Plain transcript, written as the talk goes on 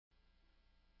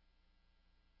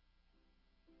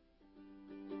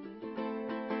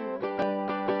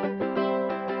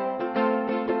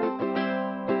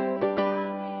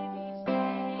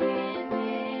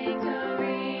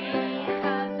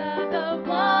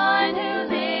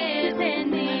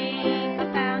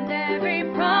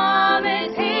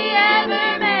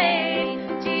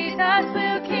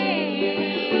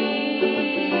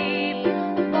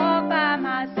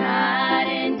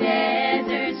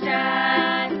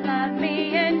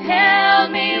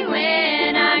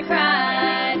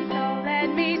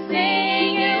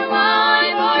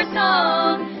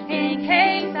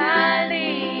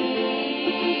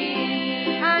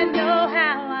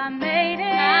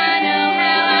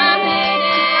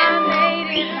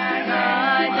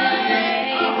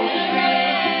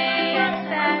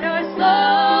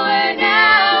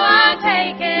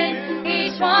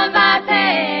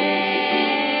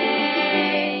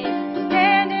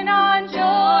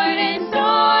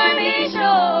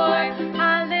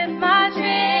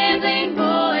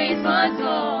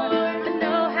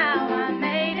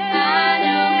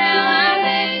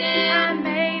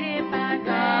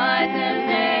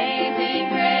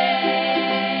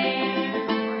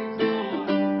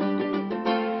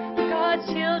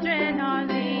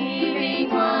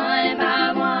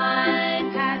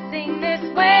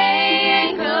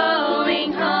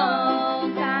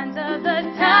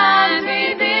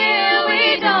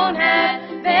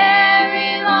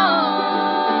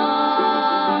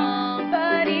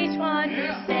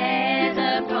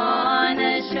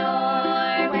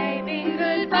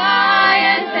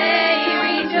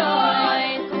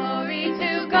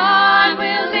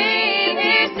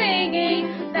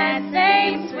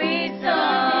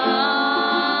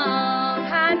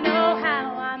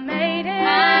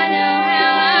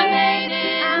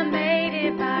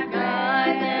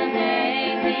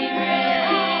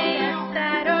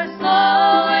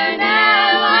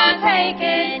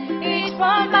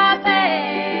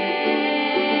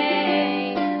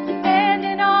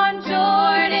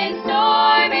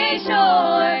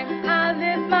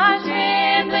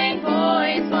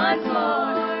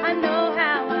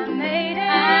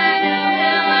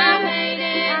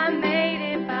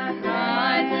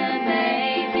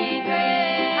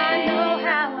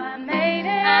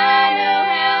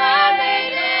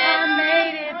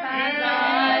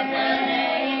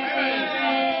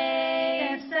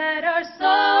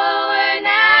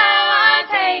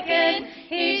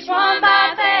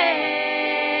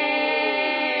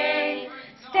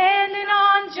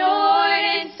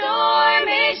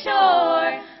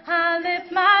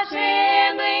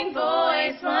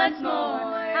much more.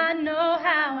 I know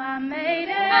how I made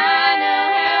it. I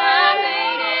know how I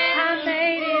made it. I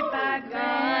made it by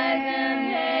God's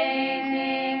amazing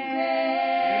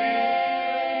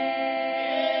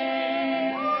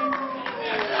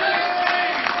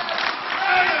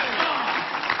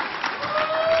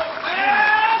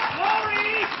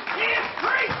Glory! It's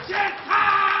preaching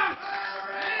time!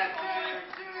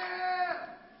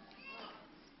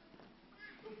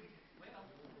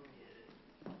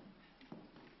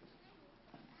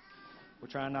 We're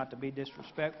trying not to be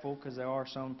disrespectful because there are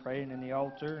some praying in the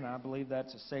altar, and I believe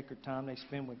that's a sacred time they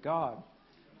spend with God.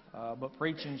 But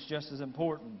preaching's just as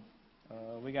important.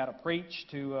 We got to preach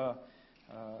to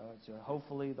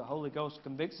hopefully the Holy Ghost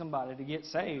convict somebody to get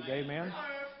saved. Amen.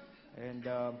 And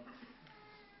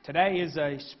today is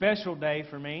a special day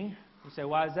for me. You say,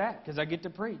 why is that? Because I get to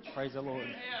preach. Praise the Lord.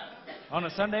 On a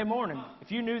Sunday morning.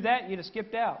 If you knew that, you'd have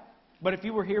skipped out. But if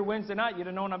you were here Wednesday night, you'd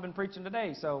have known I've been preaching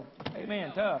today. So,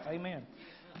 amen. Tough. Amen.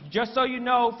 Just so you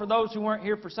know, for those who weren't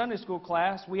here for Sunday school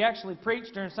class, we actually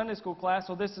preached during Sunday school class,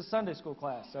 so this is Sunday school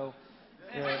class. So,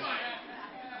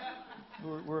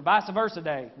 we're vice versa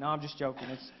day. No, I'm just joking.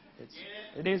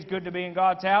 It is good to be in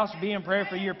God's house. Be in prayer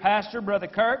for your pastor, Brother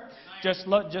Kurt.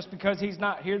 Just because he's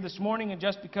not here this morning and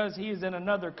just because he is in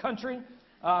another country,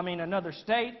 another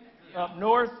state, up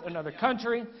north, another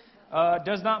country,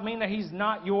 does not mean that he's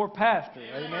not your pastor.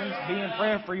 Amen. Be in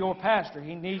prayer for your pastor.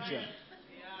 He needs you.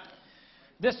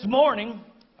 This morning,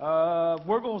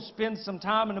 we're going to spend some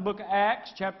time in the book of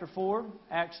Acts, chapter 4.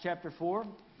 Acts, chapter 4.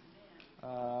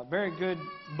 Very good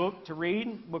book to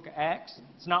read, book of Acts.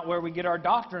 It's not where we get our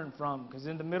doctrine from, because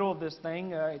in the middle of this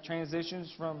thing, it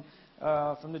transitions from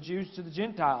the Jews to the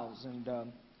Gentiles,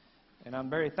 and I'm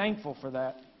very thankful for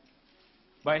that.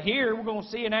 But here, we're going to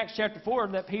see in Acts chapter 4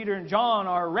 that Peter and John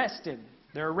are arrested.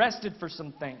 They're arrested for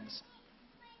some things,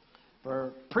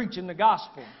 for preaching the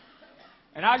gospel.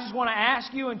 And I just want to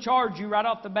ask you and charge you right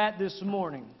off the bat this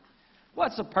morning,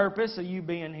 what's the purpose of you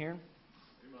being here?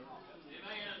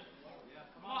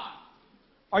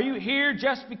 Are you here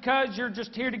just because you're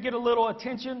just here to get a little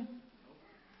attention?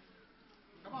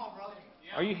 Come on, brother.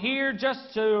 Are you here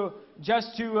just to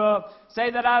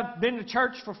say that I've been to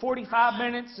church for 45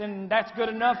 minutes and that's good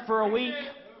enough for a week?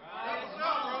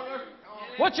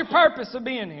 What's your purpose of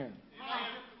being here?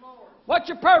 What's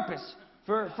your purpose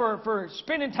for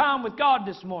spending time with God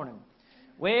this morning?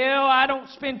 Well, I don't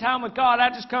spend time with God. I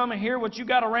just come and hear what you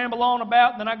got to ramble on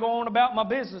about, and then I go on about my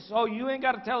business. Oh, you ain't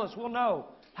got to tell us. We'll know.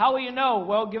 How will you know?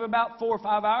 Well, give about 4 or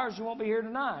 5 hours, you won't be here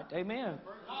tonight. Amen.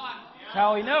 That's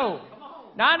how we know.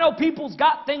 Now, I know people's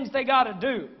got things they got to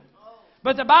do.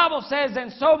 But the Bible says,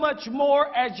 and so much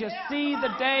more as you see the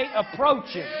day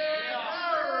approaching.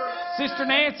 Sister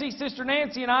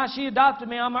Nancy and I, she adopted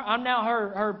me. I'm now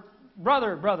her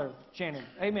brother, Shannon.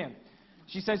 Amen.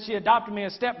 She said she adopted me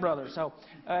as stepbrother. So,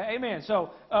 amen.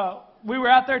 So, we were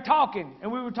out there talking,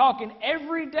 and we were talking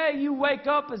every day you wake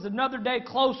up is another day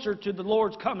closer to the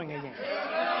Lord's coming again.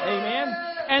 Amen.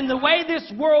 And the way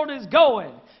this world is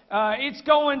going, it's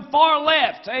going far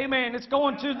left. Amen. It's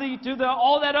going to the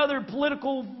all that other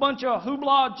political bunch of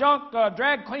hoopla junk,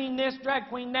 drag queen this, drag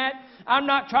queen that. I'm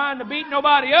not trying to beat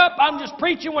nobody up. I'm just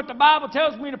preaching what the Bible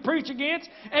tells me to preach against,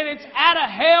 and it's out of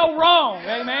hell wrong.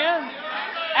 Amen.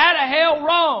 Out of hell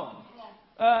wrong.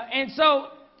 And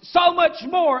so much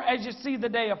more as you see the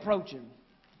day approaching.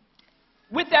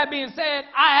 With that being said,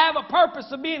 I have a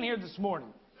purpose of being here this morning.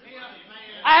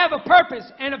 I have a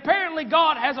purpose, and apparently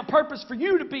God has a purpose for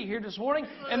you to be here this morning,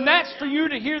 and that's for you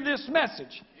to hear this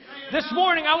message. This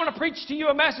morning I want to preach to you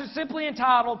a message simply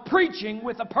entitled, Preaching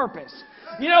with a Purpose.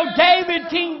 You know,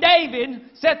 King David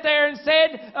sat there and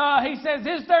said, he says,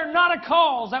 is there not a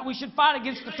cause that we should fight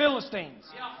against the Philistines?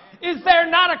 Is there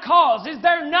not a cause? Is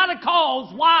there not a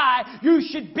cause why you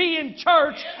should be in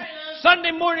church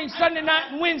Sunday morning, Sunday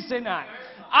night, and Wednesday night?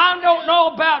 I don't know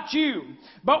about you,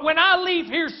 but when I leave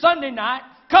here Sunday night,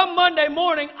 come Monday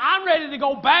morning, I'm ready to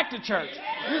go back to church.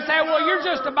 You say, well, you're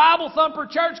just a Bible thumper,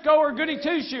 churchgoer, goody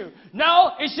two-shoe.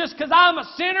 No, it's just because I'm a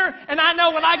sinner, and I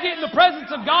know when I get in the presence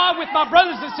of God with my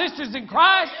brothers and sisters in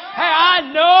Christ, hey,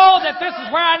 I know that this is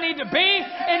where I need to be,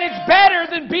 and it's better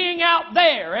than being out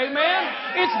there. Amen?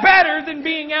 It's better than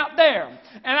being out there.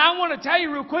 And I want to tell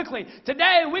you real quickly,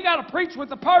 today we got to preach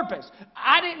with a purpose.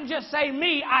 I didn't just say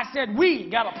me, I said we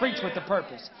got to preach with a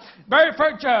purpose. Very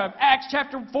first, Acts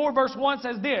chapter 4 verse 1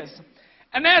 says this,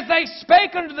 and as they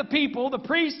spake unto the people, the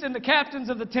priests and the captains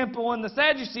of the temple and the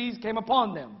Sadducees came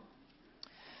upon them,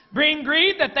 being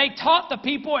grieved that they taught the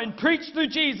people and preached through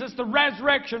Jesus the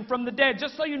resurrection from the dead.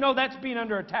 Just so you know, that's being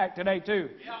under attack today too.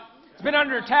 It's been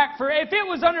under attack if it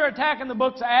was under attack in the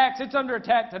books of Acts, it's under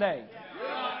attack today.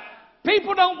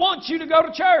 People don't want you to go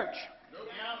to church.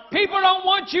 People don't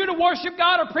want you to worship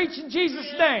God or preach in Jesus'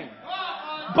 name.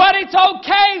 But it's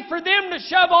okay for them to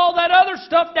shove all that other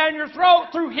stuff down your throat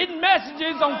through hidden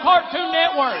messages on Cartoon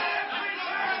Network.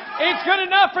 It's good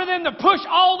enough for them to push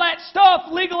all that stuff,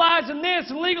 legalizing this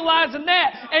and legalizing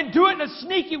that, and do it in a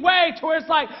sneaky way to where it's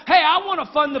like, hey, I want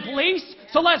to fund the police,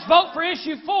 so let's vote for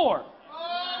issue 4.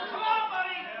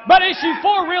 But issue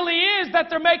 4 really is that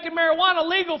they're making marijuana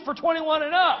legal for 21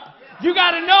 and up. You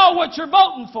got to know what you're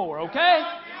voting for, okay?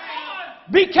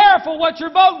 Be careful what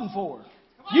you're voting for.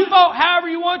 You vote however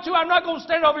you want to. I'm not going to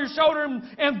stand over your shoulder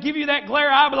and give you that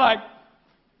glare. I'll be like,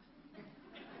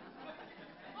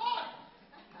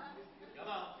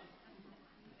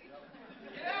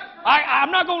 I'm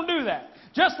not going to do that.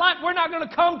 Just like we're not going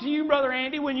to come to you, Brother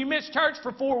Andy, when you miss church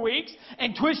for 4 weeks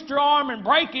and twist your arm and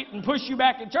break it and push you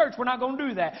back in church. We're not going to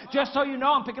do that. Just so you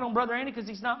know, I'm picking on Brother Andy because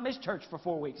he's not missed church for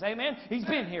 4 weeks. Amen? He's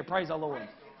been here. Praise the Lord.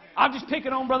 I'm just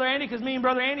picking on Brother Andy because me and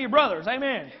Brother Andy are brothers.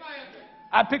 Amen.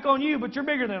 I pick on you, but you're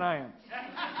bigger than I am.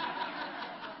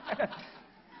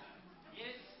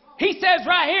 He says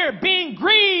right here, being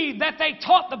grieved that they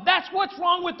taught them. That's what's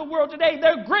wrong with the world today.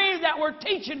 They're grieved that we're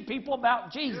teaching people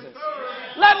about Jesus.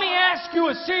 Let me ask you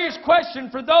a serious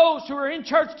question for those who are in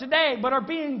church today but are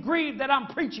being grieved that I'm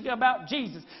preaching about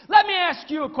Jesus. Let me ask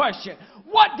you a question.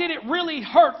 What did it really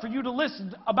hurt for you to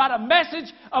listen about a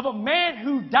message of a man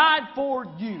who died for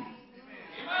you?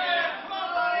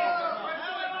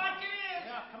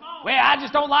 Well, I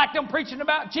just don't like them preaching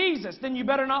about Jesus. Then you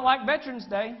better not like Veterans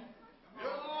Day.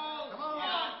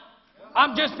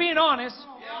 I'm just being honest.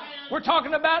 We're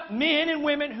talking about men and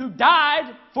women who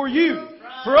died for you,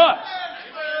 for us.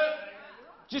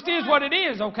 Just is what it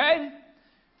is, okay?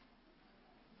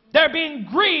 They're being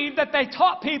grieved that they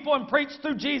taught people and preached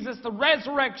through Jesus the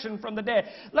resurrection from the dead.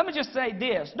 Let me just say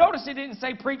this. Notice it didn't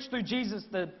say preach through Jesus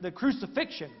the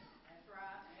crucifixion.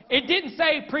 It didn't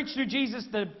say preach through Jesus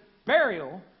the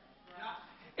burial.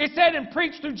 It said and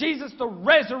preach through Jesus the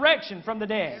resurrection from the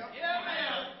dead.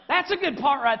 That's a good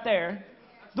part right there.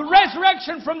 The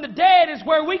resurrection from the dead is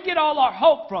where we get all our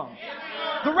hope from.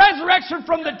 The resurrection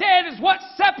from the dead is what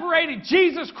separated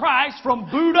Jesus Christ from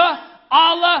Buddha,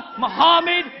 Allah,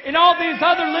 Muhammad, and all these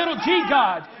other little G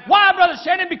gods. Why, Brother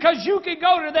Shannon? Because you can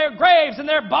go to their graves and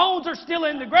their bones are still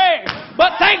in the grave.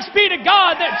 But thanks be to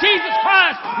God that Jesus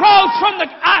Christ rose from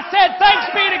the... I said thanks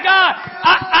be to God.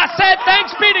 I said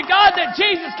thanks be to God that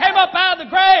Jesus came up out of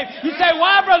the grave. You say,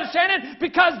 why, Brother Shannon?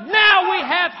 Because now we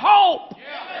have hope.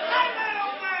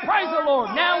 Praise the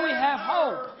Lord. Now we have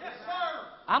hope.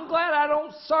 I'm glad I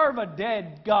don't serve a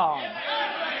dead God.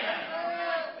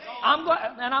 I'm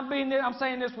glad, and I'm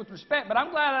saying this with respect, but I'm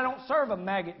glad I don't serve a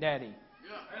maggot daddy.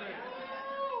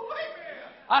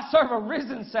 I serve a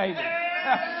risen Savior.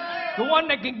 The one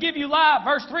that can give you life.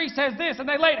 Verse 3 says this, and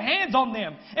they laid hands on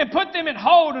them and put them in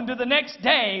hold until the next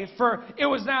day, for it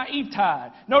was now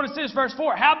eventide. Notice this, verse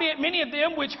 4. Howbeit many of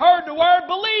them which heard the word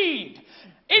believed.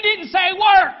 It didn't say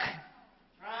work.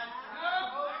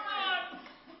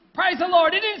 Praise the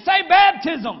Lord. It didn't say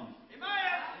baptism.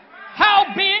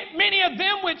 Howbeit many of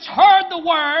them which heard the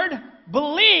word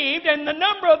believed, and the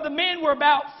number of the men were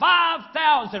about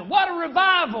 5,000. What a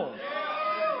revival.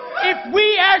 If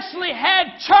we actually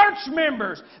had church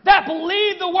members that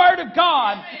believed the Word of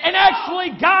God and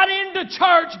actually got into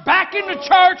church, back into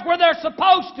church where they're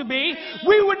supposed to be,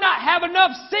 we would not have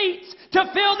enough seats to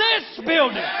fill this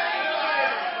building.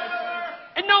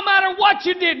 And no matter what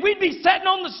you did, we'd be sitting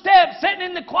on the steps, sitting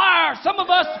in the choir. Some of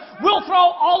us will throw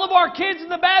all of our kids in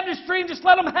the baptistry and just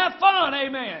let them have fun.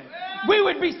 Amen. We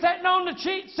would be sitting on the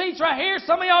seats right here.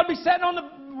 Some of y'all would be sitting on the...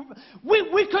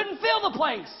 We couldn't fill the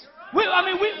place.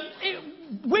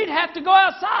 We'd have to go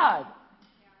outside.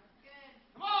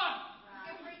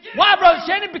 Why, Brother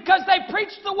Shannon? Because they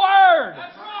preached the Word.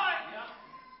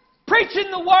 Preaching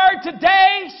the Word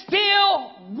today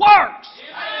still works.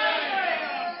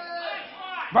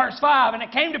 Verse 5, and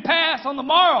it came to pass on the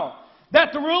morrow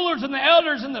that the rulers and the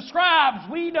elders and the scribes,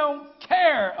 we don't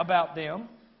care about them.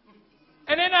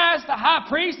 And then as the high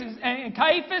priest and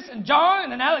Caiaphas and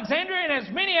John and Alexander and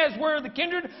as many as were the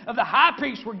kindred of the high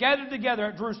priest were gathered together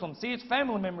at Jerusalem. See, it's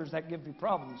family members that give you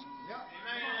problems.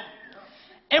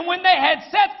 And when they had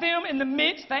set them in the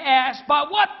midst, they asked, by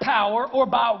what power or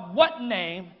by what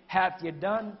name hath you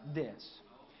done this?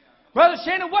 Brother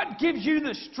Shannon, what gives you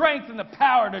the strength and the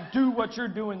power to do what you're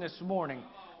doing this morning?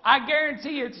 I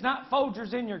guarantee you it's not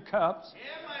Folgers in your cups.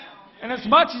 And as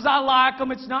much as I like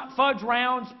them, it's not fudge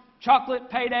rounds, chocolate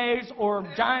paydays, or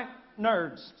giant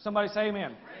nerds. Somebody say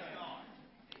amen.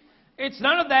 It's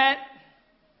none of that.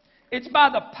 It's by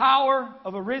the power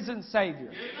of a risen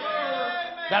Savior.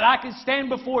 that I could stand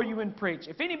before you and preach.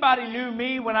 If anybody knew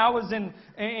me when I was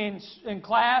in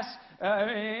class,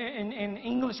 in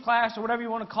English class or whatever you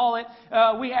want to call it,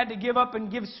 we had to give up and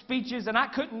give speeches, and I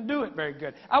couldn't do it very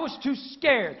good. I was too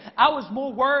scared. I was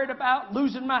more worried about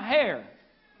losing my hair.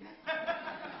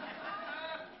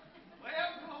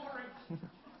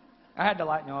 I had to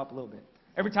lighten you up a little bit.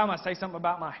 Every time I say something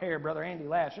about my hair, Brother Andy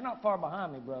laughs. You're not far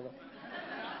behind me, brother.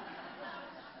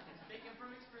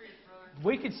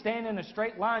 We could stand in a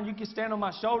straight line. You could stand on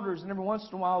my shoulders, and every once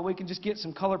in a while we could just get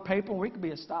some colored paper, and we could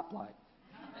be a stoplight.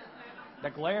 The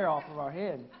glare off of our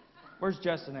head. Where's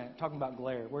Justin at? Talking about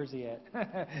glare. Where's he at?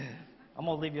 I'm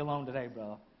going to leave you alone today,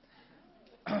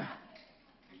 brother.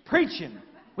 Preaching.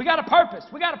 We got a purpose.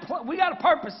 We got a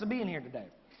purpose to be in here today.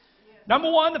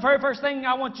 Number one, the very first thing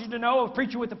I want you to know of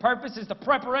preaching with a purpose is the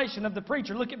preparation of the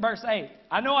preacher. Look at verse 8.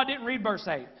 I know I didn't read verse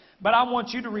 8, but I want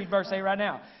you to read verse 8 right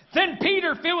now. Then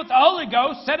Peter, filled with the Holy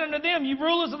Ghost, said unto them, you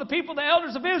rulers of the people, the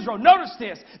elders of Israel. Notice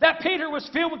this, that Peter was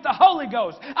filled with the Holy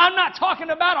Ghost. I'm not talking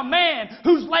about a man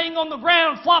who's laying on the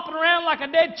ground flopping around like a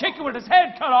dead chicken with his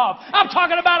head cut off. I'm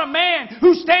talking about a man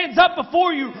who stands up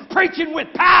before you preaching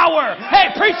with power.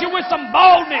 Hey, preaching with some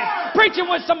boldness. Preaching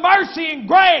with some mercy and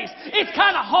grace. It's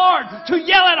kind of hard to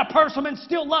yell at a person and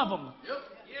still love them.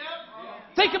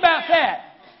 Think about that.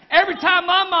 Every time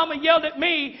my mama yelled at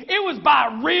me, it was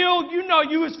by real,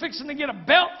 you was fixing to get a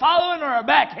belt following or a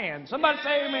backhand. Somebody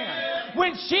say amen.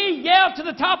 When she yelled to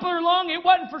the top of her lung, it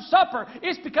wasn't for supper.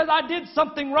 It's because I did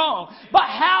something wrong. But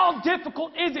how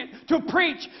difficult is it to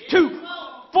preach to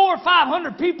 400 or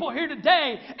 500 people here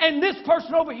today, and this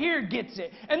person over here gets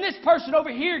it, and this person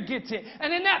over here gets it, and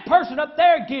then that person up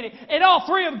there get it, and all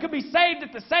three of them could be saved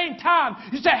at the same time.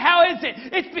 You say, how is it?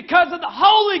 It's because of the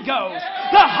Holy Ghost.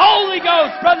 The Holy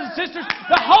Ghost, brothers and sisters,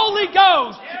 the Holy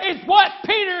Ghost is what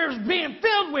Peter is being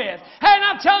filled with. Hey, and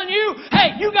I'm telling you,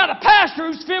 hey, you got a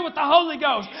pastor who's filled with the Holy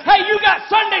Ghost. Hey, you got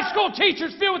Sunday school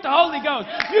teachers filled with the Holy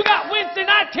Ghost. You got Wednesday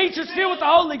night teachers filled with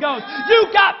the Holy Ghost. You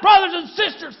got brothers and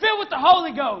sisters filled with the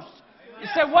Holy Ghost. You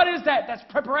say, what is that? That's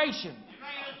preparation.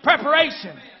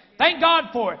 Preparation. Thank God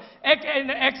for it.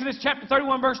 In Exodus chapter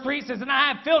 31, verse 3, it says, and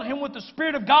I have filled him with the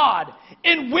Spirit of God,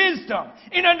 in wisdom,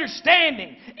 in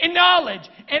understanding, in knowledge,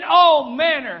 in all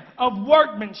manner of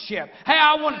workmanship. Hey,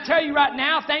 I want to tell you right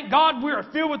now, thank God we are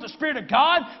filled with the Spirit of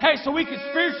God. Hey, so we can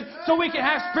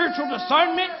have spiritual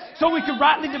discernment, so we can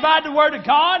rightly divide the Word of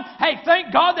God. Hey,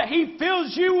 thank God that He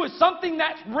fills you with something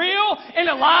that's real and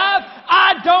alive.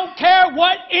 I don't care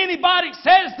what anybody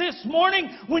says this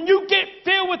morning. When you get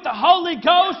filled with the Holy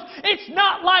Ghost, it's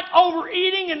not like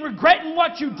overeating and regretting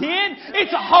what you did.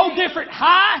 It's a whole different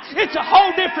high. It's a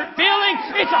whole different feeling.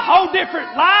 It's a whole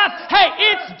different life. Hey,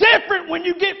 it's different when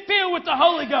you get filled with the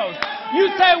Holy Ghost. You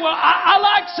say, well, I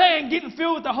like saying getting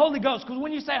filled with the Holy Ghost, because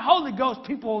when you say Holy Ghost,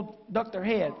 people duck their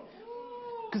head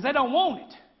because they don't want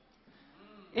it.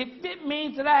 If it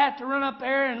means that I have to run up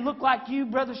there and look like you,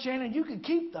 Brother Shannon, you can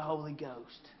keep the Holy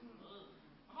Ghost.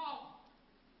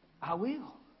 I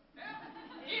will.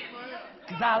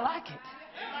 Because I like it.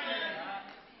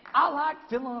 I like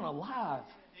feeling alive.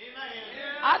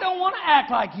 I don't want to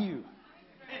act like you.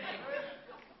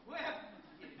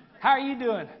 How are you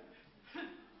doing?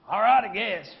 All right, I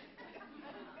guess.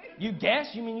 You guess?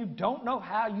 You mean you don't know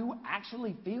how you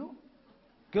actually feel?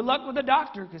 Good luck with the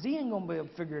doctor, because he ain't going to be able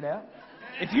to figure it out.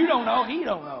 If you don't know, he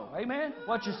don't know. Amen?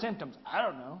 What's your symptoms? I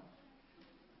don't know.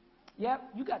 Yep,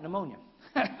 you got pneumonia.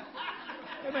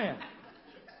 Amen.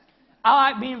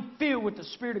 I like being filled with the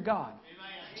Spirit of God.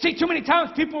 See, too many times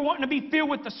people are wanting to be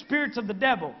filled with the spirits of the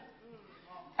devil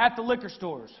at the liquor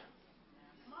stores.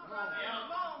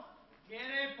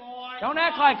 Don't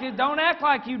act like it. Don't act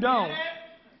like you don't.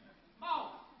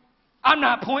 I'm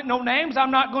not pointing no names.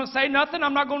 I'm not going to say nothing.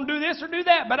 I'm not going to do this or do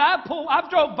that. But I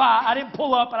drove by. I didn't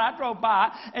pull up, but I drove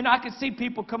by, and I could see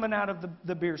people coming out of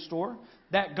the beer store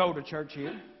that go to church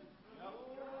here.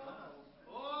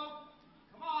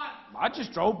 I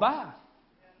just drove by,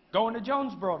 going to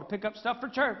Jonesboro to pick up stuff for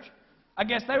church. I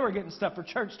guess they were getting stuff for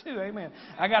church too. Amen.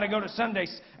 I got to go to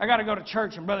Sundays. I got to go to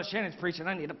church, and Brother Shannon's preaching.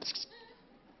 I need to.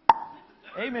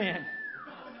 Amen.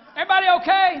 Everybody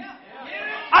okay?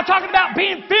 I'm talking about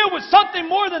being filled with something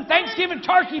more than Thanksgiving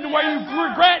turkey to where you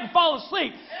regret and fall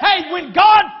asleep. Hey, when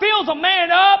God fills a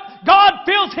man up, God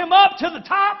fills him up to the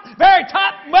top, very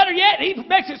top. Better yet, He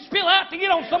makes it spill out to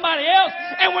get on somebody else.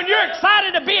 And when you're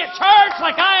excited to be at church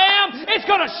like I am, it's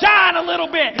going to shine a little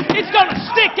bit. It's going to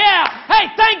stick out.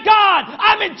 Hey, thank God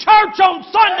I'm in church on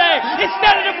Sunday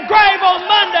instead of the grave on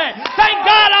Monday. Thank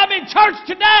God I'm in church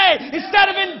today instead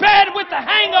of in bed with the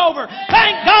hangover.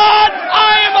 Thank God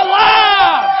I am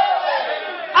alive.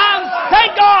 Thank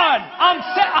God.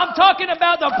 I'm talking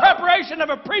about the preparation of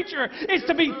a preacher is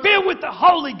to be filled with the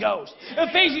Holy Ghost.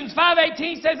 Ephesians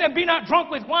 5:18 says, and be not drunk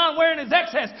with wine wherein is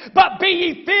excess, but be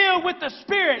ye filled with the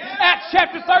Spirit. Acts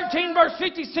chapter 13 verse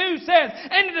 52 says,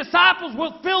 and the disciples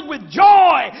were filled with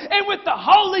joy and with the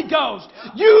Holy Ghost.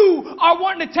 You are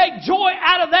wanting to take joy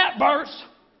out of that verse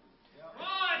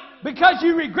because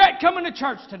you regret coming to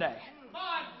church today.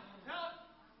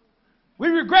 We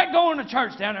regret going to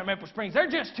church down there at Maple Springs. They're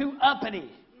just too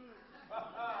uppity.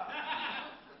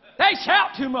 They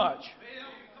shout too much.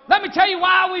 Let me tell you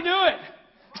why we do it.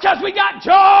 Because we got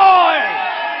joy.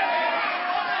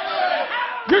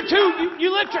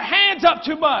 You lift your hands up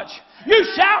too much. You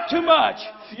shout too much.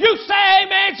 You say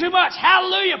amen too much.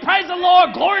 Hallelujah. Praise the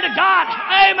Lord. Glory to God.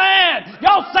 Amen.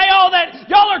 Y'all say all that.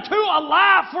 Y'all are too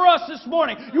alive for us this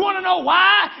morning. You want to know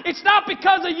why? It's not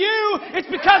because of you. It's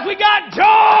because we got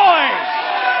joy.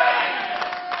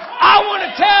 I want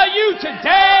to tell you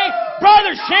today,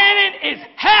 Brother Shannon is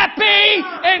happy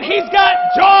and he's got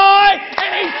joy and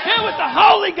he's filled with the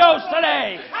Holy Ghost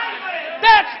today.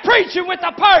 That's preaching with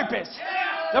a purpose.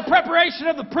 The preparation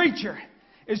of the preacher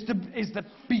is to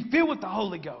be filled with the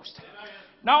Holy Ghost.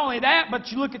 Not only that, but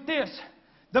you look at this.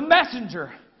 The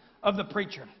messenger of the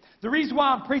preacher. The reason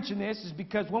why I'm preaching this is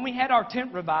because when we had our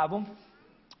tent revival,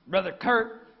 Brother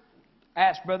Kurt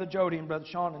asked Brother Jody and Brother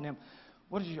Sean and them,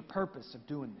 what is your purpose of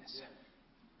doing this?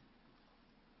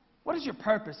 What is your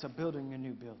purpose of building a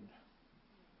new building?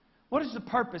 What is the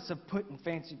purpose of putting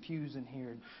fancy pews in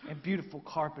here and beautiful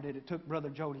carpeted? It took Brother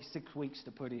Jody 6 weeks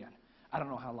to put in. I don't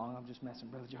know how long. I'm just messing,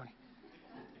 Brother Jody.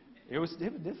 It was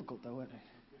difficult, though, wasn't it?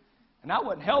 And I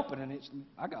wasn't helping, and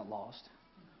I got lost.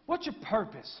 What's your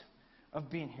purpose of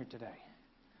being here today?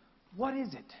 What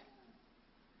is it?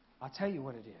 I'll tell you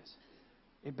what it is.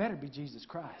 It better be Jesus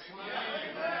Christ.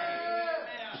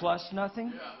 Plus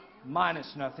nothing,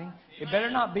 minus nothing. It better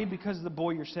not be because of the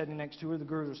boy you're sitting next to or the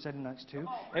girl you're sitting next to.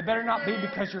 It better not be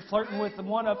because you're flirting with the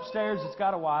one upstairs that's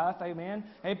got a wife. Amen.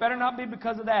 It better not be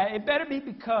because of that. It better be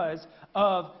because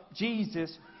of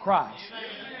Jesus Christ.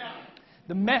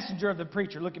 The messenger of the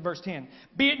preacher. Look at verse 10.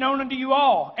 Be it known unto you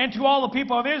all, and to all the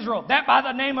people of Israel, that by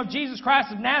the name of Jesus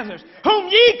Christ of Nazareth, whom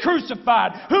ye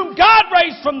crucified, whom God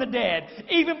raised from the dead,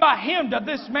 even by him doth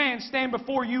this man stand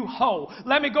before you whole.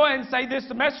 Let me go ahead and say this.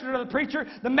 The messenger of the preacher,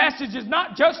 the message is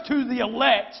not just to the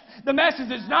elect. The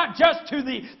message is not just to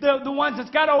the ones that's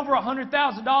got over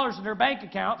 $100,000 in their bank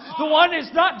account. The one is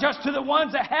not just to the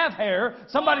ones that have hair.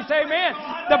 Somebody say amen.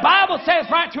 The Bible says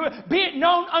right to it, be it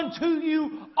known unto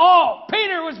you all.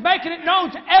 Peter was making it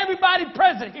known to everybody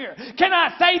present here. Can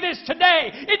I say this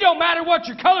today? It don't matter what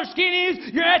your color skin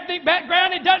is, your ethnic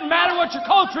background. It doesn't matter what your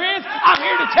culture is. I'm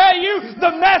here to tell you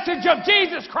the message of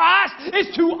Jesus Christ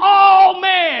is to all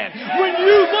men. When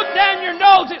you look down your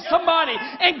nose at somebody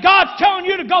and God's telling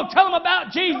you to go tell them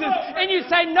about Jesus and you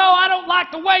say, no, I don't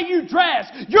like the way you dress.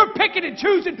 You're picking and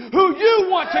choosing who you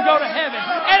want to go to heaven.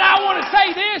 And I want to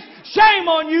say this, shame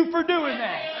on you for doing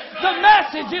that. The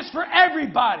message is for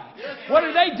everybody. What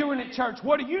are they doing at church?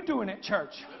 What are you doing at church?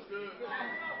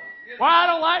 Well, I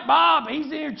don't like Bob. He's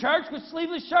in church with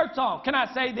sleeveless shirts on. Can I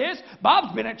say this?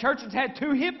 Bob's been at church and had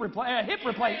 2 knee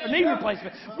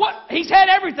replacements. What? He's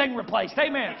had everything replaced.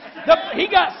 Amen.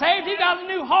 He got saved. He got a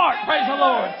new heart. Praise the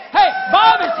Lord. Hey,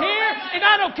 Bob is here, and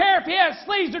I don't care if he has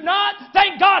sleeves or not.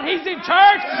 Thank God he's in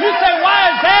church. You say,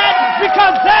 why is that?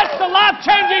 Because that's the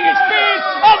life-changing experience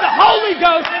of the Holy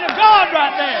Ghost and of God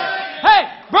right there. Hey,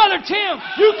 Brother Tim,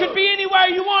 you could be anywhere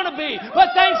you want to be.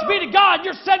 But thanks be to God,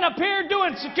 you're sitting up here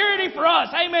doing security for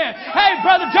us. Amen. Hey,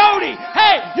 Brother Jody,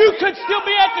 hey, you could still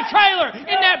be at the trailer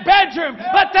in that bedroom.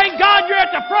 But thank God you're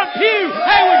at the front pew.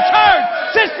 Hey, we're church.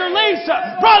 Sister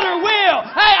Lisa, Brother Will.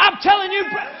 Hey, I'm telling you,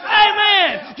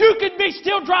 amen. You could be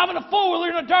still driving a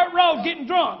four-wheeler in a dirt road getting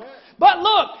drunk. But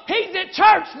look, he's at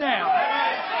church now.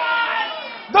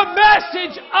 The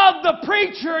message of the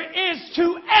preacher is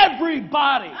to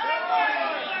everybody.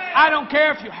 I don't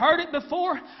care if you heard it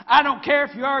before. I don't care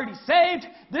if you're already saved.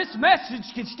 This message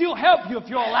can still help you if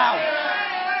you'll allow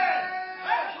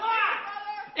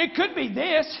it. It could be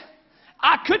this.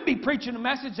 I could be preaching a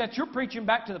message that you're preaching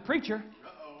back to the preacher.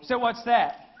 So what's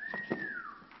that?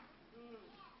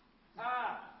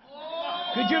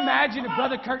 Could you imagine if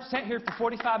Brother Kurt sat here for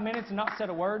 45 minutes and not said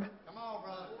a word?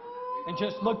 And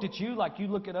just looked at you like you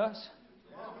look at us?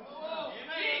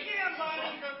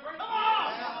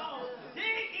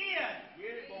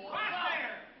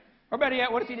 Or better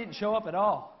yet, what if he didn't show up at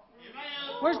all?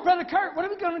 Where's Brother Kurt? What are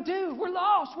we going to do? We're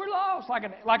lost. We're lost. Like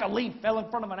a leaf fell in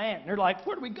front of an ant. And they're like,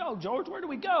 where do we go, George? Where do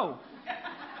we go?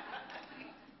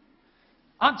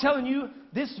 I'm telling you,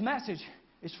 this message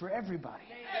is for everybody.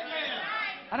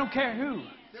 I don't care who.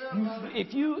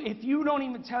 If you don't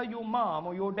even tell your mom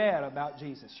or your dad about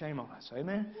Jesus, shame on us.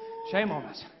 Amen? Shame on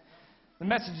us. The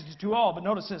message is to all, but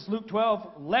notice this. Luke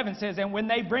 12:11 says, and when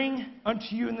they bring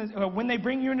you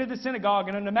into the synagogue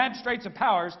and unto the magistrates of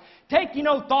powers, take ye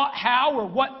no thought how or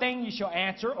what thing you shall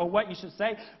answer or what you shall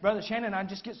say. Brother Shannon, I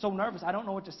just get so nervous. I don't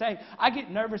know what to say. I get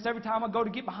nervous every time I go to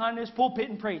get behind this pulpit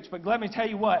and preach. But let me tell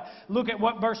you what. Look at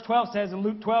what verse 12 says. In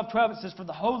Luke 12:12 it says, for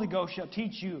the Holy Ghost shall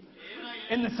teach you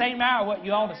in the same hour what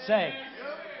you ought to say.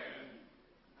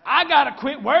 I got to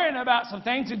quit worrying about some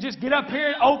things and just get up here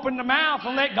and open the mouth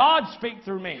and let God speak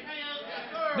through me.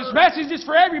 This message is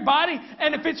for everybody,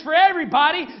 and if it's for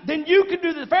everybody, then you can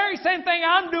do the very same thing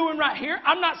I'm doing right here.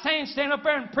 I'm not saying stand up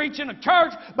there and preach in a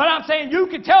church, but I'm saying you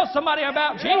can tell somebody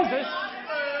about Jesus.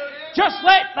 Just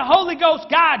let the Holy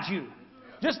Ghost guide you.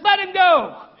 Just let Him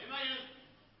go.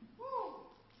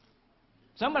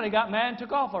 Somebody got mad and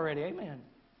took off already. Amen.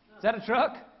 Is that a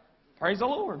truck? Praise the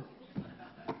Lord.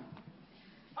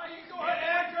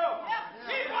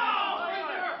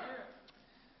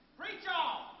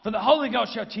 For the Holy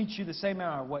Ghost shall teach you the same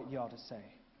hour what you ought to say.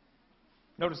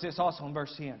 Notice this also in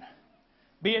verse 10.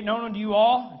 Be it known unto you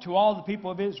all, and to all the people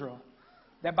of Israel,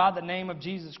 that by the name of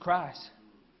Jesus Christ.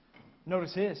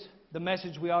 Notice this. The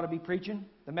message we ought to be preaching,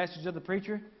 the message of the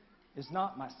preacher, is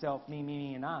not myself,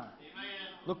 me, and I. Amen.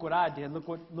 Look what I did.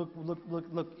 Look.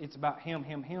 It's about Him,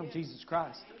 Jesus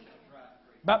Christ.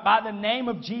 But by the name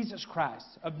of Jesus Christ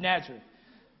of Nazareth,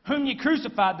 whom ye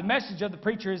crucified, the message of the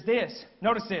preacher is this.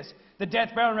 Notice this. The death,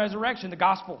 burial, and resurrection, the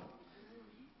gospel.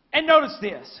 And notice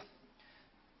this.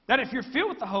 That if you're filled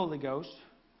with the Holy Ghost,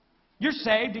 you're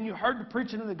saved and you heard the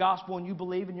preaching of the gospel and you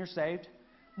believe and you're saved.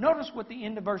 Notice what the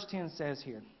end of verse 10 says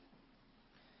here.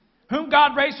 Whom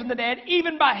God raised from the dead,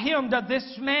 even by Him doth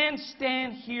this man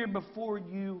stand here before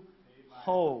you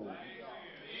whole.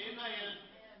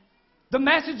 The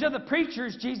message of the preacher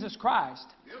is Jesus Christ.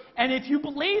 And if you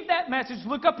believe that message,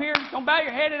 look up here. Don't bow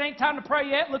your head. It ain't time to pray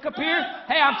yet. Look up here.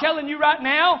 Hey, I'm telling you right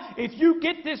now, if you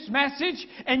get this message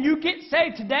and you get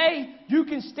saved today, you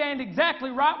can stand exactly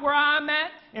right where I'm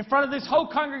at in front of this whole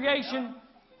congregation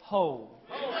whole.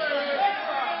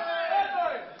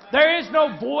 There is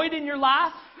no void in your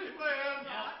life.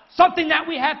 Something that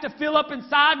we have to fill up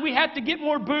inside. We have to get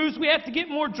more booze. We have to get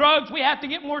more drugs. We have to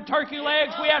get more turkey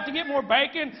legs. We have to get more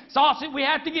bacon, sausage. We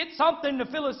have to get something to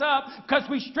fill us up because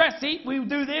we stress eat. We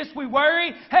do this. We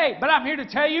worry. Hey, but I'm here to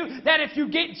tell you that if you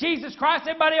get Jesus Christ,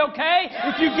 everybody okay?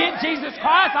 If you get Jesus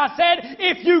Christ, I said,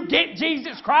 if you get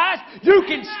Jesus Christ, you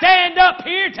can stand up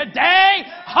here today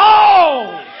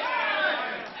whole.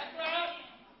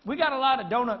 We got a lot of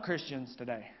donut Christians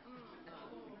today.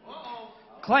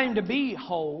 Claim to be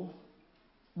whole,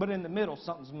 but in the middle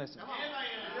something's missing.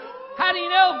 How do you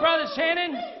know, Brother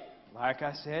Shannon? Like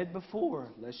I said before,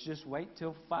 let's just wait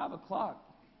till 5 o'clock.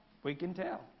 We can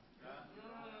tell.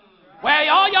 Well,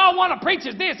 all y'all want to preach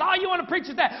is this. All you want to preach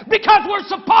is that. Because we're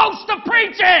supposed to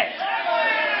preach it.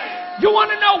 You want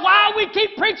to know why we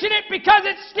keep preaching it? Because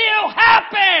it still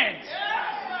happens.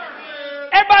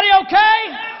 Everybody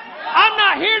okay? I'm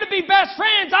not here to be best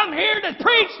friends. I'm here to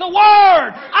preach the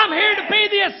Word. I'm here to be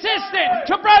the assistant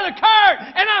to Brother Kurt.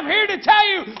 And I'm here to tell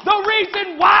you the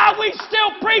reason why we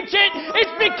still preach it is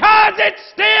because it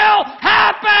still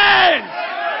happens.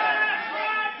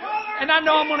 And I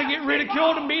know I'm going to get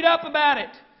ridiculed and beat up about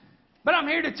it. But I'm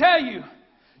here to tell you,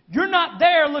 you're not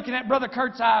there looking at Brother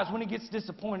Kurt's eyes when he gets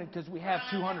disappointed because we have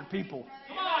 200 people.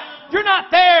 You're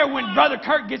not there when Brother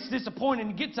Kurt gets disappointed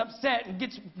and gets upset and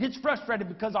gets frustrated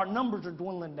because our numbers are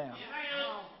dwindling down.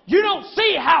 You don't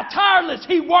see how tireless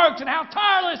he works and how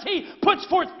tireless he puts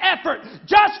forth effort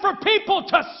just for people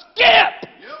to skip.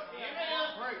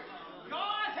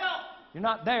 You're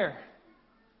not there.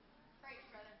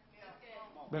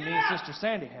 But me and Sister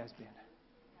Sandy has been.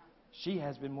 She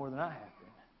has been more than I have been.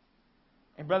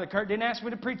 And Brother Kurt didn't ask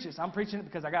me to preach this. I'm preaching it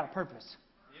because I got a purpose.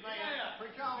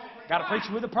 Got to preach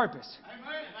it with a purpose.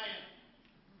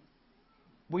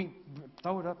 We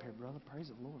throw it up here, brother. Praise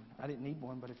the Lord. I didn't need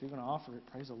one, but if you're going to offer it,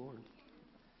 praise the Lord.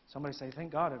 Somebody say,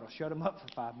 thank God, it'll shut him up for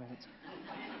 5 minutes.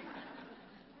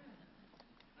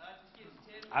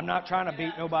 I'm not trying to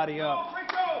beat nobody up.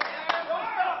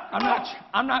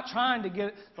 I'm not trying to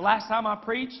get. The last time I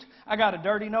preached, I got a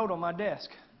dirty note on my desk.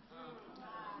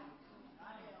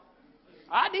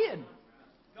 I did.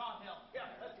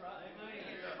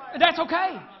 That's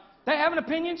okay. They have an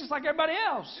opinion just like everybody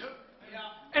else.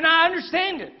 And I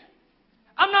understand it.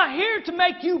 I'm not here to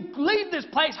make you leave this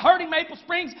place hurting Maple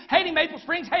Springs, hating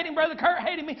Brother Kurt,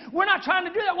 hating me. We're not trying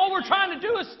to do that. What we're trying to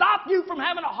do is stop you from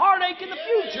having a heartache in the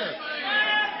future.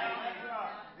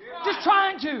 Just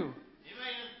trying to.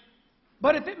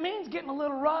 But if it means getting a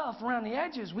little rough around the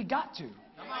edges, we got to.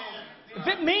 If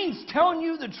it means telling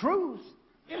you the truth,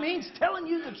 it means telling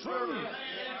you the truth.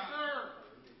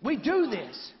 We do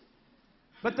this.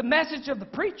 But the message of the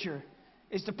preacher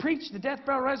is to preach the death,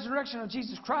 burial, resurrection of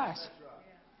Jesus Christ.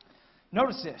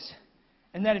 Notice this.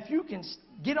 And that if you can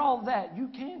get all that, you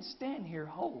can stand here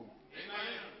whole.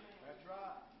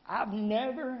 I've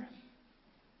never...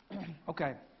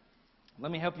 Okay.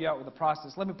 Let me help you out with the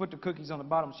process. Let me put the cookies on the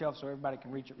bottom shelf so everybody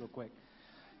can reach it real quick.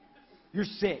 You're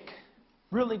sick.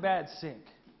 Really bad sick.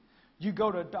 You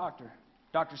go to a doctor.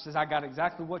 Doctor says, I got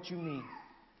exactly what you need.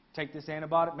 Take this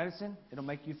antibiotic medicine. It'll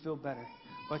make you feel better.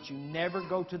 But you never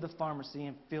go to the pharmacy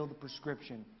and fill the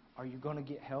prescription. Are you going to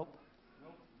get help?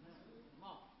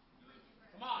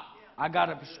 I got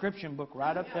a prescription book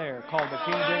right up there called the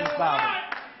King James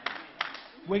Bible.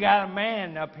 We got a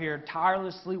man up here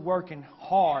tirelessly working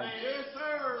hard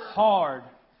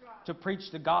to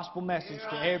preach the gospel message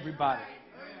to everybody.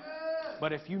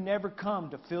 But if you never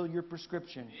come to fill your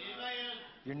prescription,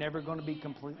 you're never going to be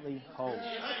completely whole.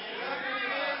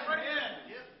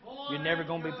 You're never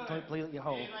going to be completely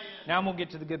whole. Now I'm going to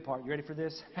get to the good part. You ready for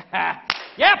this?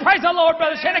 Yeah, praise the Lord,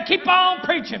 Brother Shannon. Keep on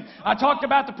preaching. I talked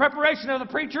about the preparation of the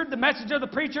preacher, the message of the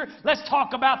preacher. Let's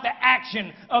talk about the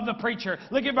action of the preacher.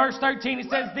 Look at verse 13. It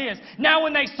says this. Now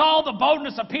when they saw the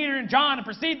boldness of Peter and John and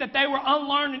perceived that they were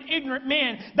unlearned and ignorant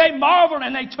men, they marveled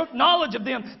and they took knowledge of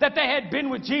them that they had been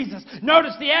with Jesus.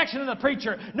 Notice the action of the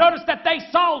preacher. Notice that they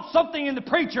saw something in the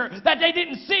preacher that they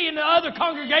didn't see in the other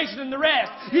congregation and the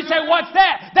rest. You say, what's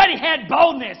that? That he had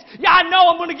boldness. Yeah, I know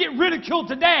I'm going to get ridiculed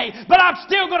today, but I'm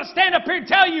still going to stand up here and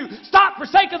tell you, stop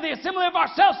forsaking the assembly of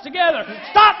ourselves together.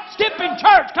 Stop skipping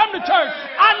church. Come to church.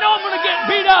 I know I'm going to get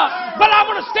beat up, but I'm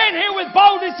going to stand here with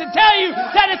boldness and tell you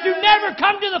that if you never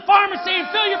come to the pharmacy and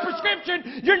fill your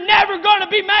prescription, you're never going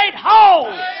to be made whole.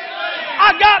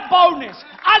 I got boldness.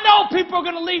 I know people are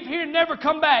going to leave here and never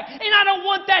come back. And I don't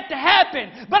want that to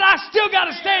happen. But I still got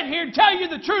to stand here and tell you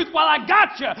the truth while I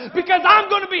got you. Because I'm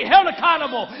going to be held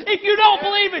accountable. If you don't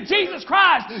believe in Jesus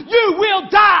Christ, you will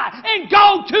die and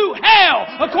go to hell,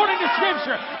 according to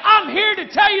Scripture. I'm here to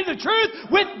tell you the truth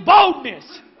with boldness.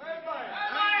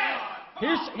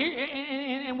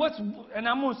 And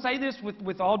I'm going to say this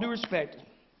with all due respect.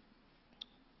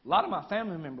 A lot of my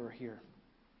family members are here.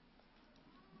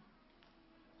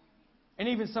 And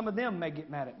even some of them may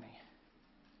get mad at me.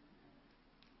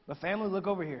 But family, look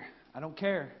over here. I don't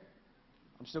care.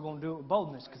 I'm still going to do it with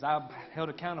boldness because I'm held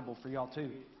accountable for y'all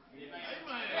too.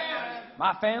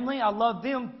 My family, I love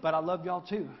them, but I love y'all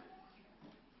too.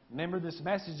 Remember, this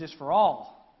message is for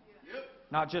all,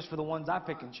 not just for the ones I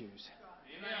pick and choose.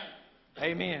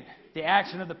 Amen. The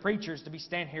action of the preacher is to be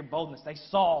standing here boldness. They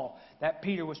saw that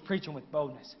Peter was preaching with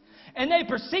boldness. And they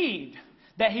perceived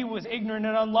that he was ignorant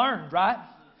and unlearned, right?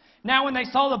 Now when they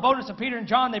saw the boldness of Peter and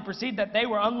John, they perceived that they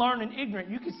were unlearned and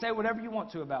ignorant. You can say whatever you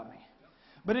want to about me.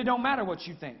 But it don't matter what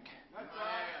you think.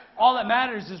 All that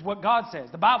matters is what God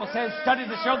says. The Bible says, study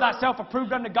to show thyself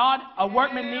approved unto God. A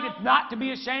workman needeth not to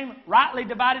be ashamed, rightly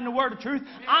dividing the word of truth.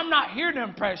 I'm not here to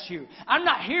impress you. I'm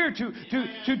not here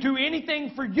to do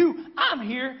anything for you. I'm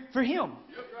here for Him.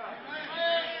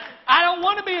 I don't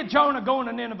want to be a Jonah going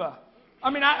to Nineveh.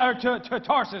 To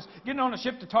Tarsus, getting on a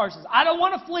ship to Tarsus. I don't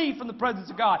want to flee from the presence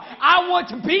of God. I want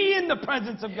to be in the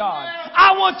presence of God.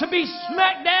 I want to be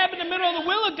smack dab in the middle of the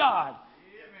will of God.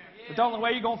 But the only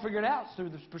way you're going to figure it out is through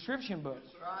the prescription book.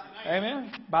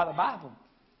 Amen? By the Bible.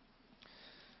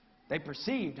 They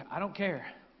perceived, I don't care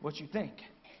what you think.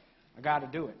 I got to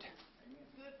do it.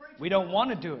 We don't want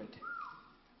to do it.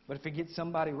 But if it gets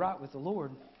somebody right with the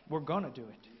Lord, we're going to do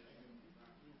it.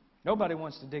 Nobody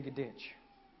wants to dig a ditch.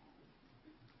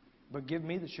 But give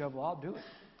me the shovel, I'll do it.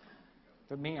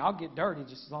 If it means I'll get dirty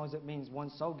just as long as it means one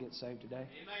soul gets saved today.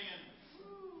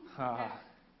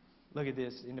 Look at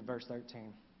this in verse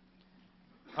 13.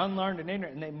 Unlearned and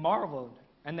ignorant, and they marveled,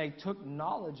 and they took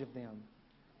knowledge of them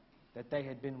that they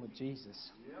had been with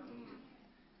Jesus.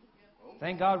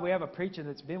 Thank God we have a preacher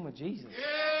that's been with Jesus.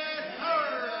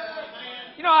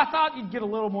 You know, I thought you'd get a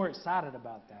little more excited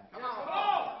about that.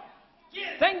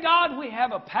 Thank God we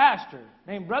have a pastor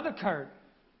named Brother Kurt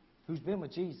who's been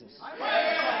with Jesus.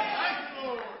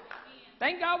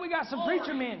 Thank God we got some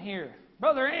preacher men here.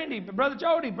 Brother Andy, Brother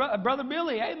Jody, Brother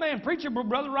Billy, amen. Preacher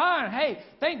Brother Ryan. Hey,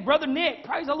 thank Brother Nick.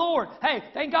 Praise the Lord. Hey,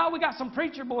 thank God we got some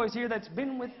preacher boys here that's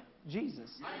been with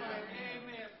Jesus.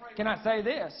 Can I say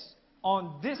this?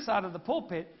 On this side of the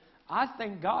pulpit, I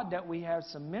thank God that we have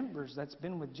some members that's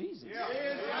been with Jesus.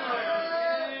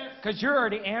 Because you're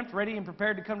already amped, ready, and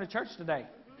prepared to come to church today.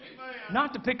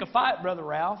 Not to pick a fight, Brother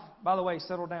Ralph. By the way,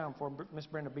 settle down before Miss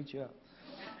Brenda beats you up.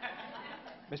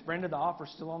 Miss Brenda, the offer's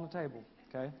still on the table.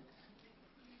 Okay?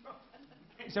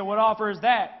 He said, what offer is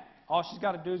that? All she's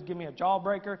got to do is give me a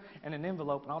jawbreaker and an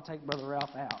envelope, and I'll take Brother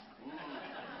Ralph out.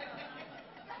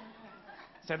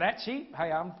 So that cheap?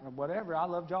 Hey, I'm whatever. I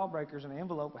love jawbreakers, and an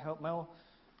envelope will help mail.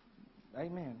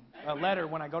 Amen. A letter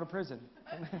when I go to prison.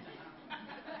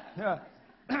 Yeah.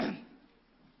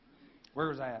 Where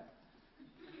was I at?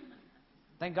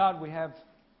 Thank God we have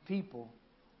people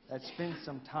that spend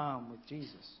some time with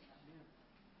Jesus.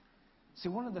 See,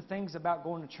 one of the things about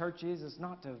going to church is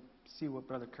not to see what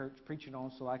Brother Kurt's preaching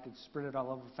on so I could spread it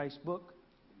all over Facebook.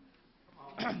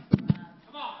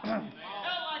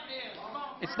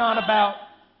 It's not about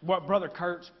what Brother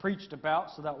Kurt's preached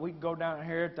about so that we can go down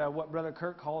here at what Brother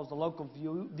Kurt calls the local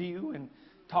view and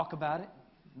talk about it,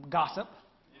 gossip.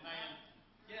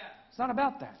 It's not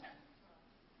about that.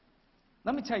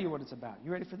 Let me tell you what it's about.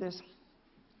 You ready for this?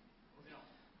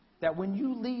 That when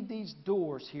you leave these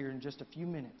doors here in just a few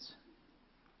minutes,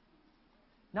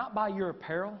 not by your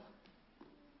apparel,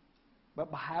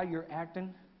 but by how you're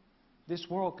acting, this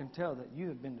world can tell that you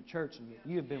have been to church and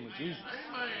you have been with Jesus.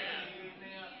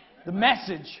 The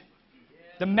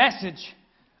message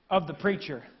of the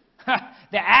preacher,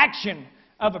 the action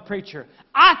of a preacher.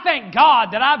 I thank God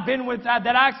that I've been with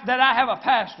that I have a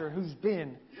pastor who's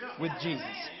been with Jesus.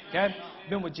 Okay,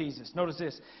 been with Jesus. Notice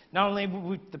this: not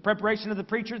only the preparation of the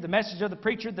preacher, the message of the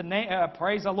preacher,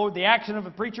 praise the Lord, the action of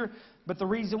a preacher, but the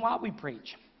reason why we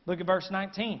preach. Look at verse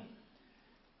 19.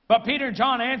 But Peter and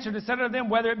John answered and said unto them,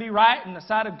 whether it be right in the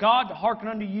sight of God to hearken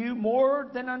unto you more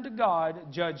than unto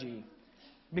God, judge ye,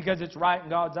 because it's right in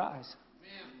God's eyes.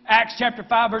 Acts chapter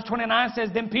 5 verse 29 says,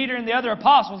 then Peter and the other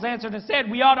apostles answered and said,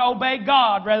 we ought to obey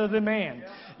God rather than man.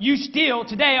 You still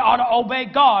today ought to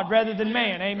obey God rather than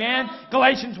man. Amen.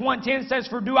 Galatians 1:10 says,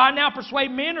 for do I now persuade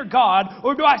men or God,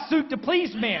 or do I seek to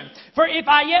please men? For if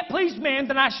I yet please men,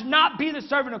 then I should not be the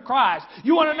servant of Christ.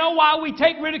 You want to know why we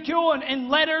take ridicule and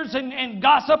letters and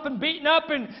gossip and beating up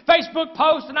and Facebook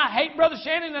posts and I hate Brother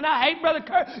Shannon and I hate Brother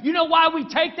Kurt? You know why we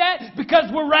take that?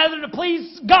 Because we're rather to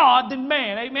please God than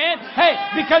man. Amen. Hey,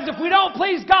 because if we don't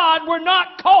please God, we're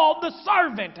not called the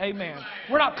servant. Amen.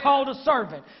 We're not called a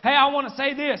servant. Hey, I want to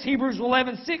say this. Hebrews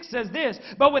 11:6 says this,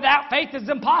 but without faith it is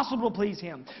impossible to please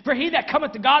Him. For he that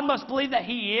cometh to God must believe that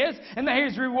He is, and that He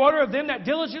is a rewarder of them that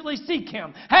diligently seek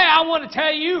Him. Hey, I want to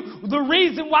tell you the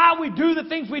reason why we do the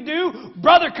things we do.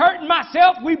 Brother Kurt and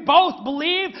myself, we both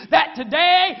believe that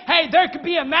today, hey, there could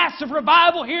be a massive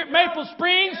revival here at Maple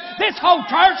Springs. This whole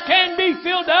church can be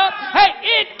filled up. Hey,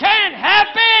 it can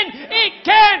happen. It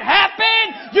can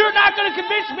happen. You're not going to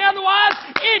convince me otherwise.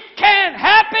 It can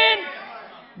happen.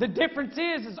 The difference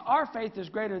is our faith is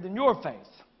greater than your faith.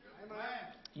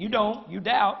 You don't, you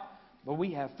doubt, but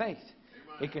we have faith.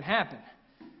 It can happen.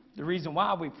 The reason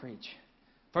why we preach.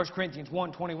 1 Corinthians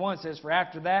 1:21 says, for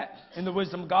after that, in the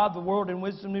wisdom of God, the world in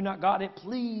wisdom knew not God. It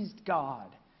pleased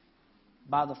God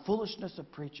by the foolishness of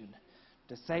preaching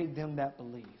to save them that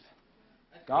believe.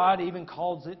 God even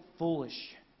calls it foolish,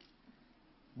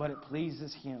 but it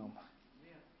pleases Him.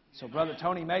 So, Brother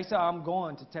Tony Mesa, I'm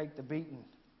going to take the beating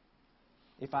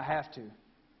if I have to,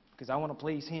 because I want to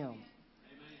please Him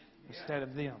instead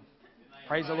of them.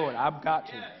 Praise the Lord. I've got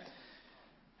to.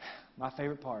 My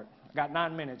favorite part. I got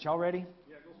 9 minutes. Y'all ready?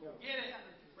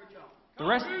 The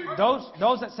rest,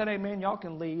 those that said amen, y'all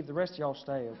can leave. The rest of y'all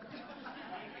stay. Okay?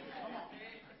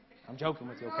 I'm joking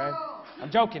with you, okay? I'm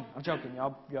joking.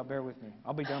 Y'all bear with me.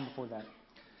 I'll be done before that.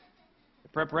 The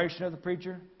preparation of the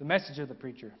preacher, the message of the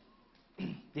preacher,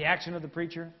 the action of the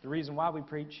preacher, the reason why we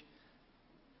preach.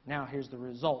 Now here's the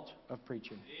result of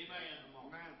preaching.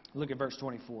 Look at verse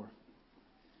 24.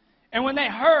 And when they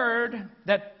heard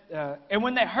that,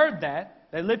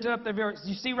 they lifted up their voice.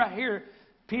 You see right here,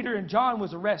 Peter and John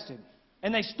was arrested.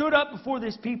 And they stood up before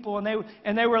these people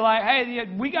and they were like, hey,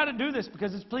 we got to do this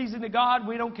because it's pleasing to God.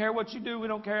 We don't care what you do. We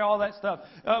don't care all that stuff.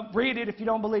 Read it if you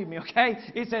don't believe me, okay?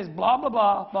 It says blah, blah,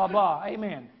 blah, blah, blah.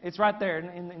 Amen. It's right there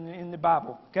in the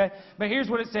Bible, okay? But here's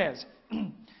what it says.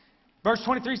 Verse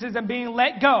 23 says, and being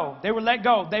let go, they were let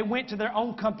go. They went to their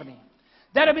own company.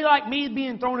 That'll be like me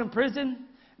being thrown in prison.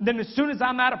 Then as soon as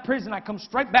I'm out of prison, I come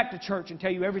straight back to church and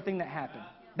tell you everything that happened.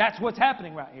 That's what's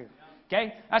happening right here.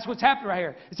 Okay? That's what's happening right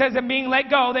here. It says that being let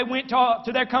go, they went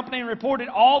to their company and reported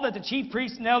all that the chief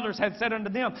priests and elders had said unto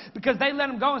them. Because they let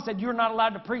them go and said, you're not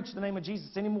allowed to preach the name of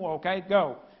Jesus anymore. Okay?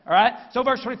 Go. All right? So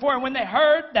verse 24, and when they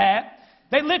heard that,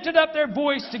 they lifted up their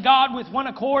voice to God with one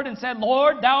accord and said,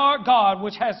 Lord, Thou art God,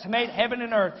 which hast made heaven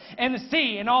and earth, and the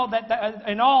sea, and all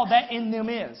that in them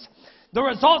is. The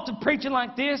result of preaching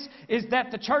like this is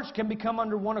that the church can become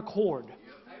under one accord.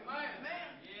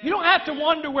 You don't have to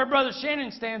wonder where Brother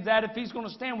Shannon stands at, if he's going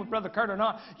to stand with Brother Kurt or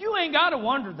not. You ain't got to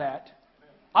wonder that.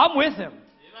 I'm with him.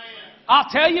 I'll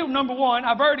tell you, number one,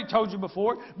 I've already told you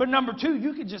before, but number two,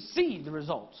 you can just see the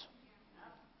results.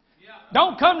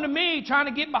 Don't come to me trying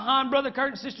to get behind Brother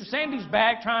Kurt and Sister Sandy's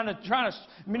back, trying to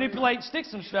manipulate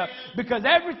sticks and stuff, because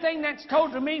everything that's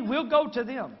told to me will go to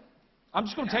them. I'm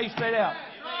just going to tell you straight out.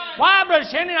 Why, Brother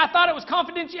Shannon? I thought it was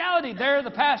confidentiality. They're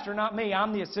the pastor, not me.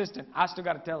 I'm the assistant. I still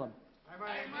got to tell them.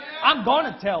 I'm going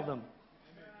to tell them,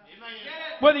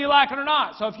 whether you like it or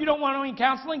not. So if you don't want any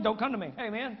counseling, don't come to me.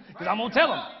 Amen. Because I'm going to tell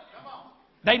them.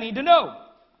 They need to know.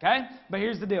 Okay? But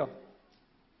here's the deal.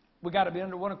 We got to be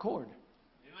under one accord.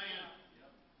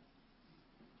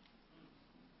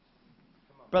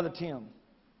 Brother Tim,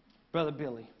 Brother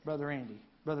Billy, Brother Andy,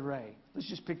 Brother Ray. Let's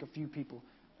just pick a few people.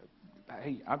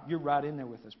 Hey, you're right in there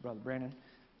with us, Brother Brandon.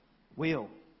 Will.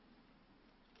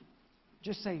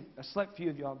 Just say, a select few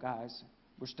of y'all guys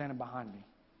were standing behind me.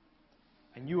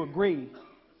 And you agree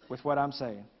with what I'm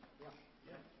saying.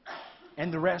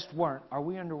 And the rest weren't. Are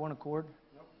we under one accord?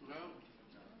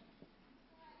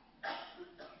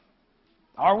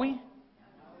 Are we?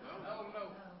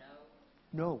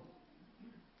 No.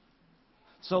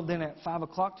 So then at 5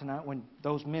 o'clock tonight, when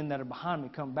those men that are behind me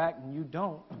come back and you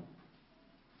don't,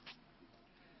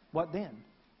 what then?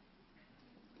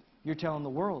 You're telling the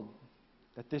world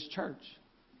that this church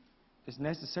is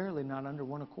necessarily not under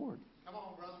one accord. Come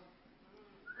on, brother.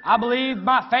 I believe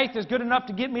my faith is good enough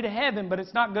to get me to heaven, but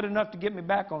it's not good enough to get me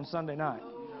back on Sunday night.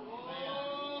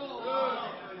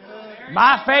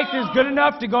 My faith is good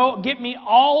enough to get me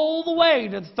all the way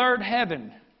to the third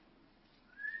heaven,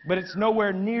 but it's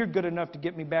nowhere near good enough to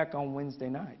get me back on Wednesday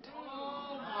night.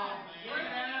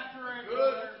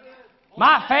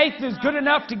 My faith is good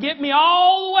enough to get me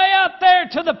all the way up there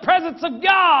to the presence of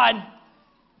God,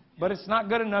 but it's not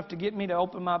good enough to get me to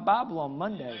open my Bible on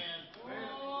Monday.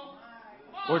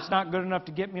 Or it's not good enough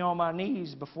to get me on my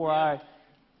knees before I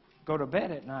go to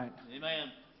bed at night.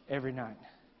 Amen. Every night.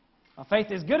 My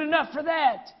faith is good enough for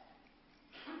that,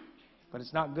 but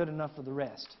it's not good enough for the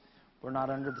rest. We're not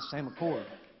under the same accord.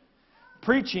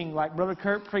 Preaching like Brother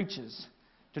Kurt preaches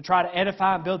to try to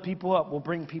edify and build people up will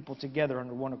bring people together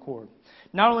under one accord.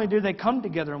 Not only do they come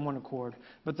together in one accord,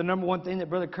 but the number one thing that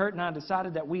Brother Kurt and I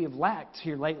decided that we have lacked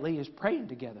here lately is praying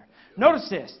together. Notice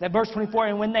this, that verse 24,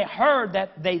 and when they heard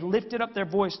that, they lifted up their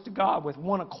voice to God with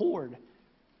one accord.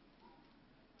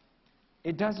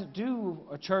 It doesn't do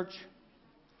a church.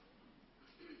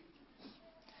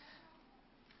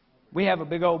 We have a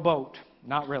big old boat.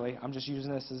 Not really. I'm just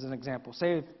using this as an example.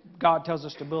 Say if God tells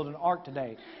us to build an ark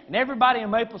today, and everybody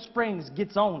in Maple Springs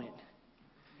gets on it.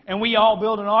 And we all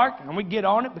build an ark, and we get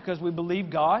on it because we believe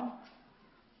God.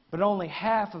 But only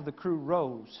half of the crew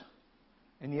rows,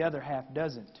 and the other half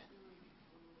doesn't.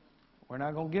 We're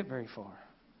not going to get very far.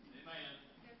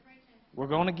 We're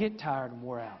going to get tired and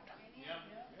wore out.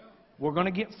 We're going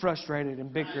to get frustrated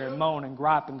and bicker and moan and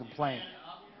gripe and complain.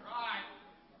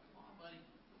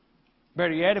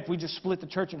 Better yet, if we just split the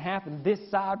church in half and this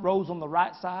side rows on the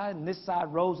right side and this side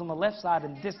rows on the left side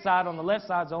and this side on the left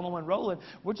side is the only one rolling,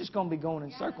 we're just going to be going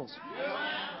in circles.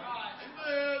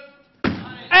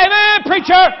 Amen,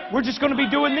 preacher! We're just going to be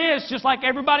doing this just like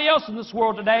everybody else in this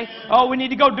world today. Oh, we need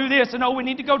to go do this, and oh, we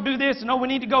need to go do this, and oh, we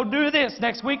need to go do this.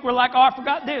 Next week, we're like, oh, I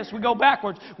forgot this. We go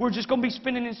backwards. We're just going to be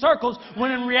spinning in circles,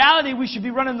 when in reality, we should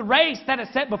be running the race that is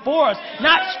set before us,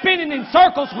 not spinning in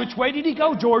circles. Which way did he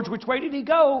go, George? Which way did he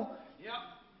go?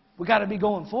 We got to be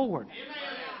going forward.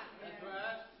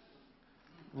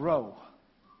 Row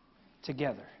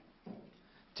together.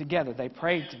 Together. They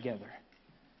prayed together.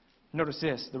 Notice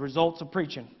this, the results of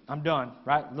preaching. I'm done,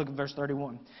 right? Look at verse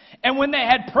 31. And when they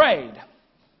had prayed,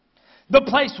 the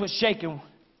place was shaken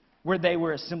where they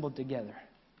were assembled together.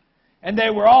 And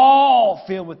they were all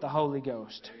filled with the Holy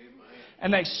Ghost.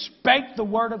 And they spake the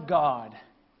word of God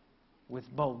with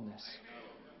boldness.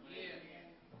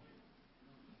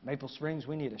 Maple Springs,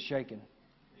 we need a shaking.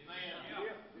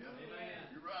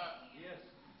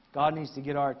 God needs to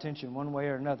get our attention one way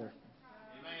or another.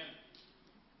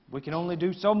 We can only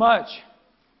do so much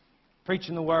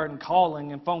preaching the word and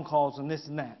calling and phone calls and this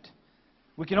and that.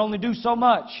 We can only do so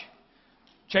much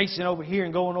chasing over here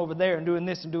and going over there and doing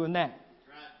this and doing that.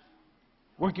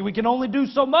 We can only do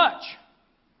so much.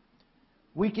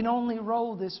 We can only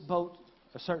row this boat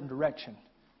a certain direction.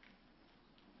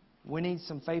 We need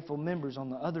some faithful members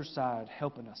on the other side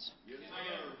helping us.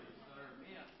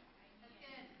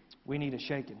 We need a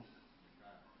shaking.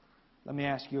 Let me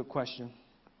ask you a question.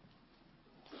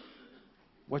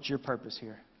 What's your purpose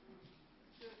here?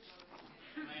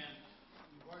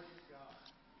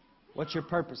 What's your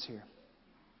purpose here?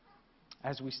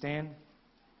 As we stand,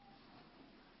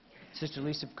 Sister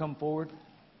Lisa, come forward.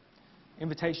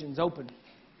 Invitation's open.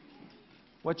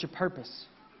 What's your purpose?